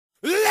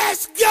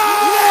Let's go!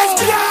 Let's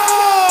go!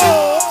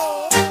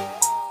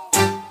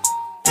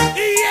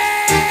 Yeah!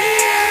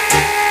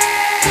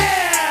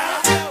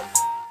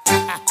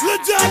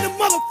 Look down the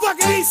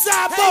motherfucking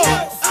Eastside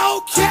boys.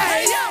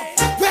 Okay.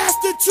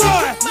 Pastor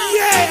Troy.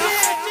 Yeah.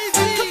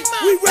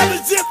 We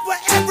represent for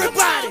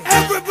everybody.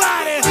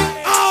 Everybody.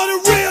 All the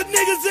real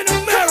niggas in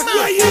America.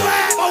 Where you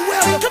at? Or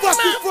where the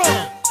fuck you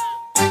from?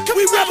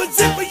 We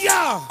represent for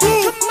y'all.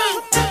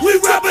 We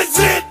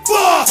represent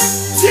for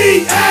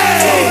T.A.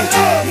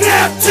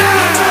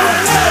 Naptown,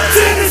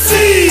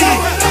 Tennessee,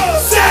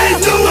 St.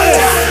 Louis,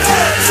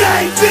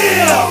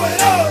 J.ville,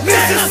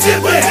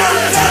 Mississippi,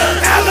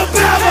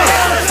 Alabama,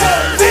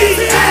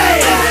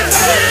 V.A.,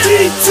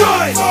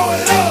 Detroit,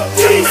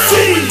 D.C.,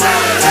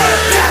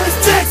 Dallas,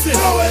 Texas,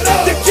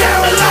 the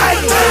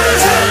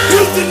Carolinas,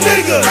 Houston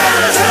niggas,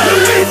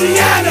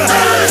 Louisiana,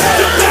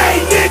 the Bay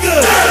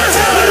niggas.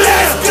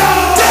 Let's go!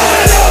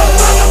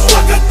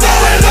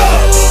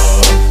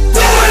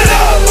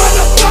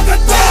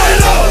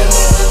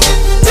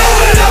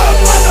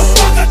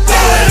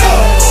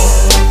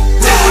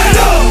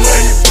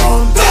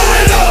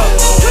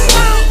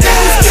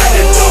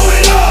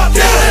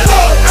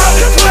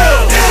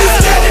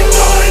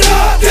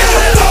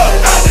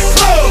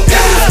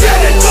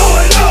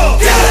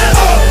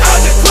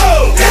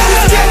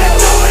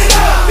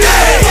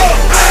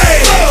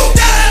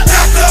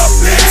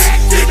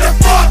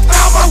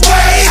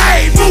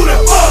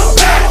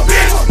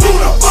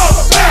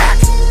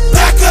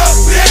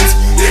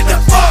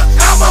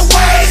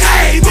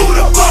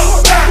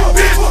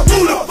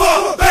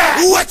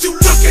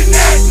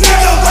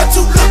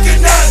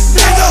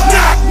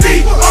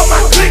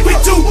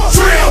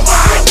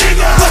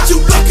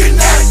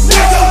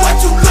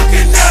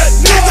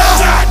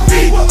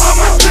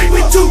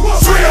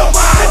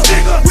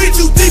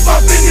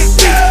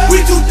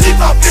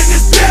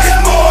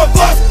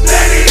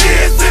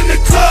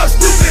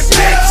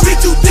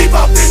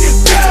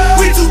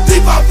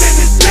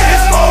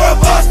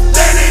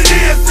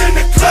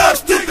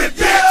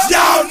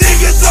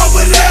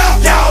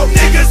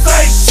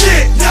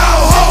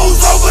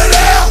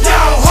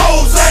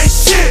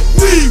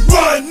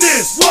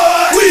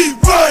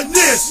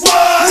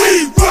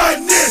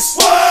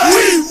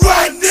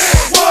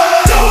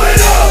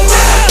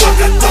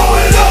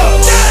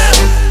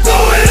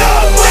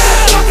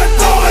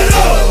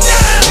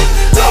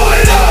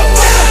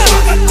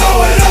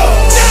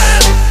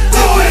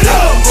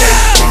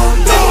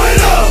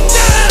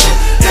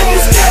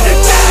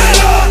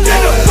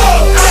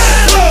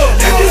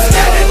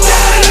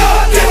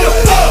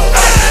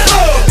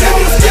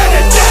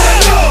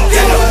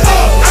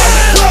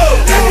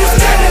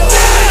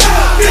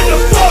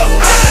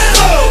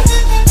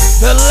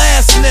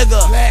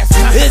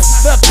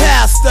 It's the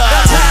pastor,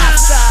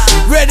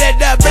 ready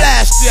to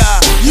blast ya.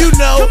 You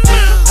know,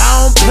 I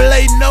don't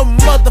play no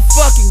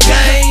motherfucking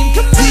game.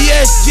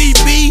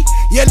 DSGB,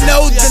 you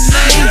know the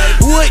name.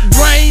 Wood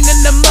grain in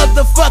the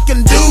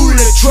motherfucking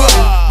dually truck.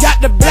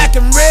 Got the black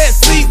and red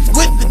seats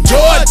with the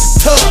Georgia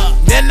tuck.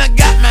 Then I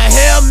got my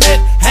helmet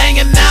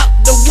hanging out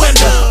the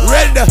window,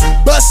 ready to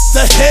bust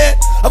the head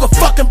of a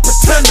fucking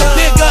pretender.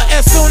 Nigga,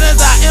 as soon as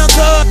I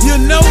enter, you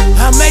know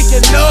I'm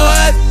making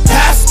noise.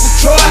 Pastor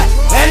Troy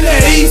and the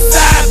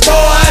Eastside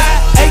boys,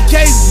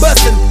 AK's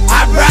bustin',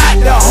 I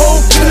ride the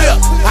whole clip.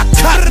 I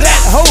cut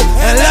that hoe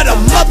and let a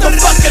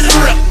motherfucking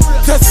rip.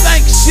 Cause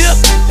think shit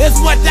is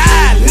what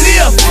I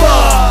live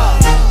for.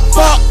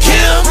 Fuck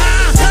him,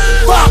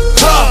 fuck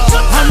her.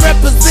 I'm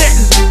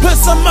representing, put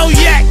some more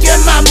yak in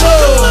my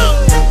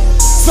mug,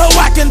 so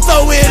I can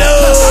throw it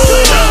up.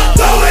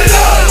 Throw it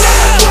up,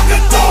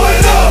 fucking throw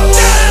it up.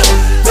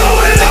 Throw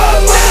it up,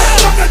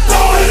 fucking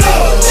throw it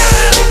up.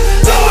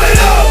 Throw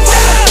it up,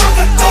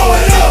 fucking throw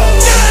it up.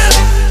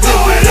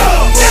 Throw it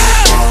up,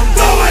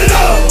 throw it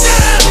up.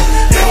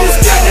 If you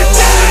stand it,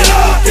 throw it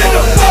up. Get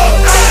the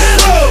fuck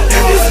out.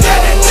 If you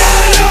stand it, throw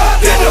it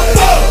up. Get the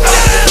fuck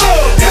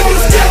out. If you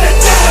stand it,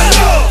 throw it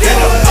up. Get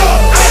the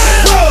fuck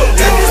out.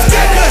 If you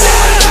stand it,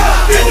 throw it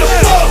up. Get the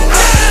fuck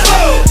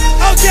out.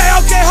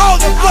 Okay, hold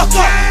the fuck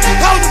up.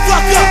 Hold the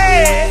fuck up.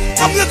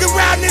 I'm looking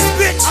around this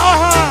bitch.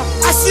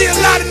 I see a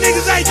lot of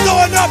niggas ain't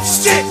throwing up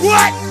shit.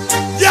 What?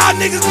 Y'all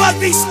niggas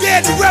must be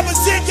scared to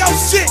represent your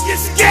shit. You're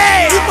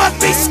scared. You must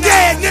be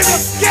scared, nigga.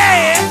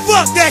 Scared.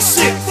 Fuck that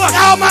shit. Fuck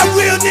all my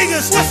real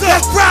niggas. What's up?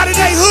 That's proud of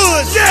they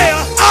hoods. Yeah.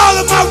 All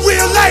of my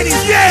real ladies.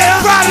 Yeah.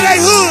 Proud of they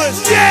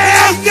hoods. Yeah.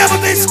 They ain't never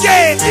been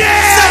scared.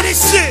 Yeah. Say this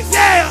shit.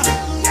 Yeah.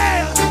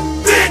 Yeah.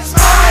 Bitch,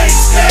 I ain't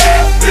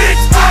scared.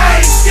 Bitch, I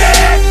ain't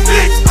scared.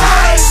 Bitch,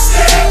 I ain't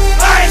scared.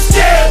 I ain't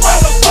scared,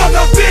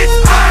 motherfucker. Bitch,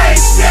 I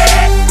ain't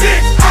scared.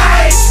 Bitch,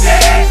 I ain't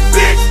scared.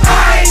 Bitch,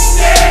 I ain't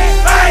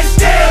scared. I ain't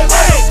scared,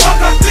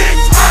 motherfucker.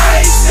 Bitch,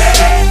 I ain't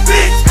scared.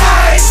 Bitch,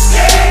 I ain't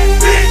scared.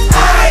 Bitch,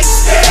 I ain't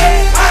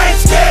scared. I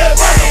ain't scared,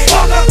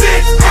 motherfucker.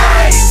 Bitch,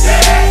 I ain't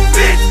scared.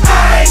 Bitch,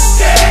 I ain't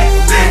scared.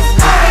 Bitch,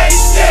 I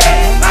ain't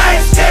scared. I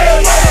ain't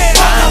scared,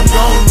 motherfucker. I'm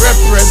gon'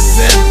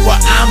 represent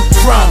where I'm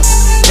from.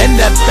 In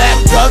the back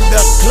of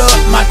the club,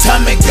 my tummy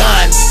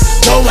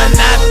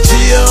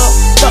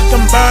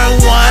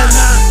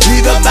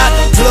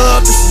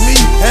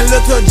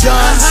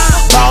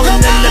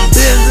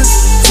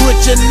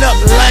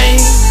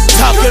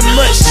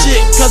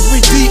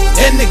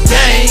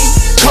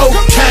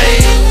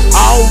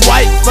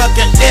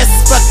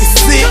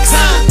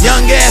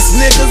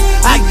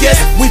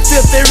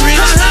if they